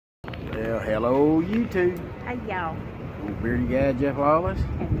Well, hello YouTube. Hey y'all. Old beardy guy Jeff Lawless.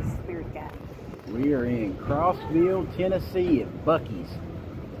 And the spirit guy. We are in Crossville, Tennessee at Buc-ee's.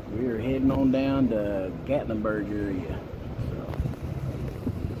 We are heading on down to Gatlinburg area.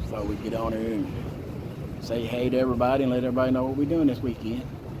 So we get on here and say hey to everybody and let everybody know what we're doing this weekend.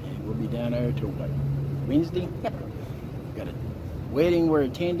 And we'll be down there till like Wednesday. Yep. Got a wedding we're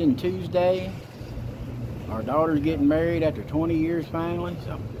attending Tuesday. Our daughter's getting married after 20 years finally.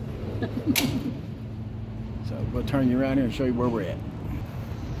 So we'll turn you around here and show you where we're at.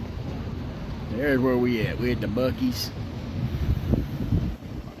 There's where we at. We're at the Buc-ee's.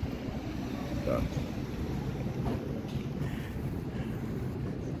 So,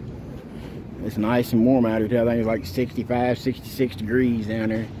 it's nice and warm out here. I think it's like 65, 66 degrees down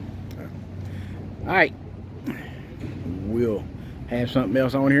there. All right, we'll have something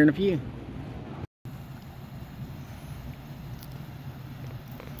else on here in a few.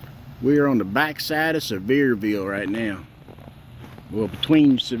 We are on the backside of Sevierville right now. Well,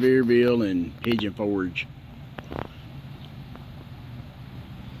 between Sevierville and Pigeon Forge.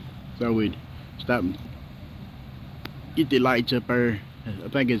 So we'd stop and get the lights up there. I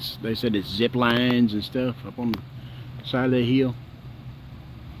think they said it's zip lines and stuff up on the side of the hill.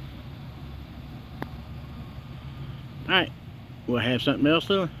 Alright, we'll have something else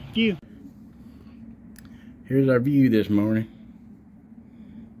to view. Here's our view this morning.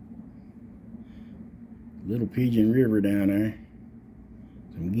 Little Pigeon River down there.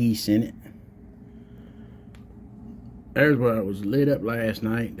 Some geese in it. There's where it was lit up last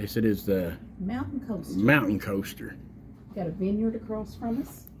night. They said it's the Mountain Coaster. Mountain Coaster. Got a vineyard across from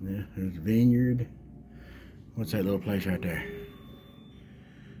us. Yeah, there's a vineyard. What's that little place right there?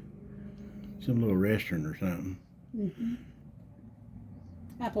 Some little restaurant or something. Mm-hmm.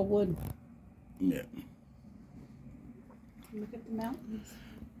 Applewood. Yeah. Look at the mountains.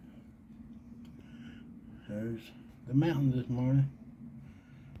 There's the mountains this morning.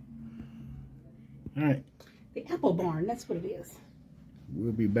 Alright. The Apple Barn, that's what it is.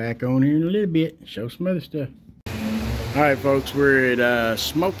 We'll be back on here in a little bit. Show some other stuff. Alright folks, we're at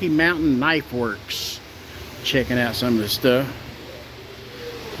Smoky Mountain Knife Works. Checking out some of the stuff.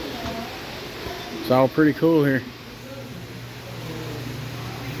 It's all pretty cool here.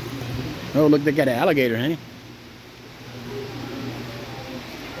 Oh look, they got an alligator, honey.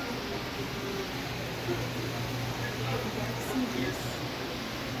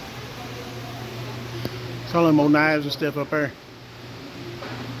 It's all them old knives and stuff up there.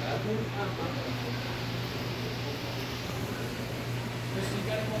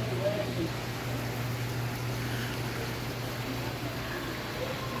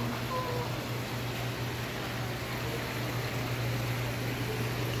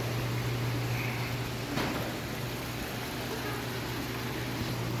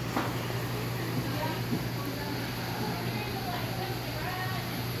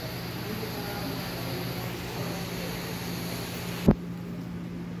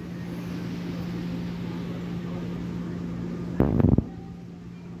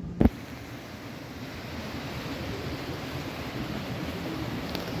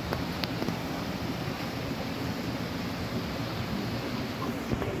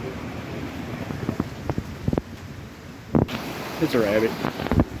 It's a rabbit.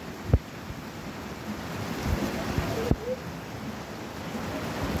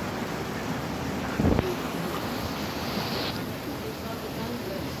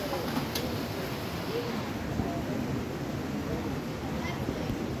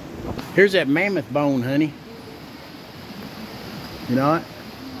 Here's that mammoth bone, honey. You know it?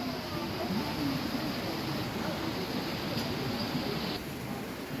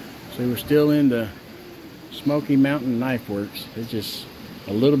 So we're still in the Smoky Mountain Knife Works. There's just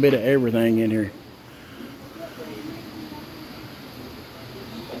a little bit of everything in here.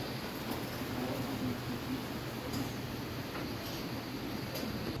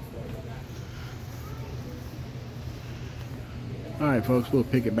 Alright folks, we'll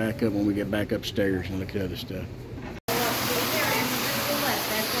pick it back up when we get back upstairs and look at other stuff.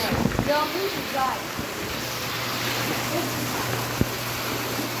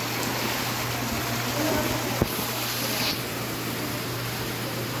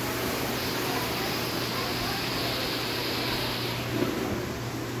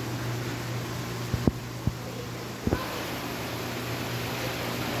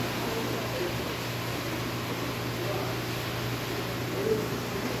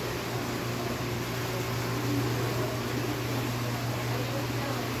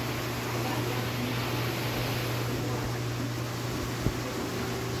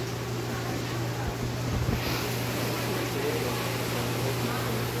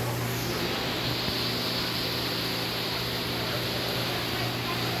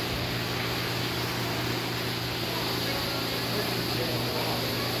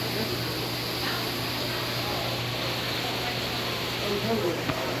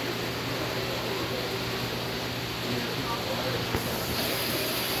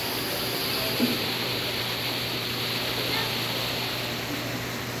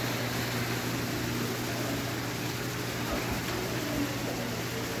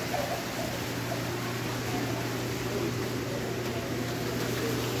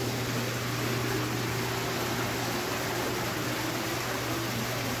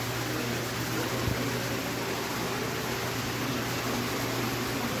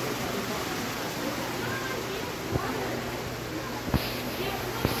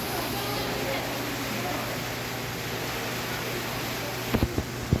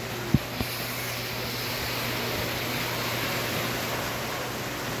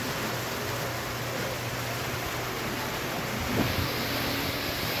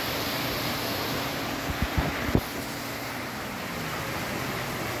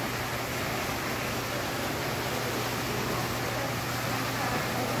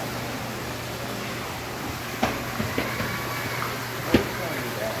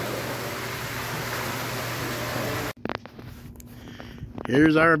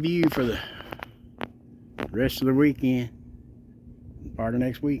 Here's our view for the rest of the weekend, part of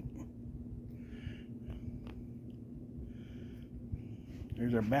next week.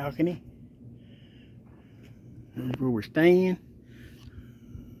 There's our balcony. Here's where we're staying.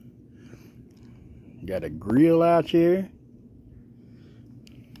 Got a grill out here.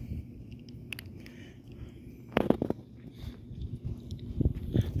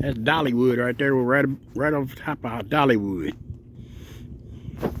 That's Dollywood right there. We're right off the top of Dollywood.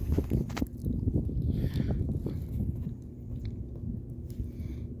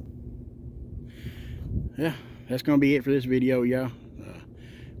 Yeah, that's gonna be it for this video, y'all.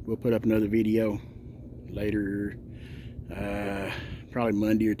 We'll put up another video later, probably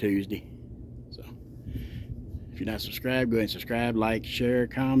Monday or Tuesday. So if you're not subscribed, go ahead and subscribe, like, share,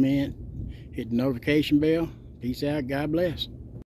 comment, hit the notification bell. Peace out. God bless.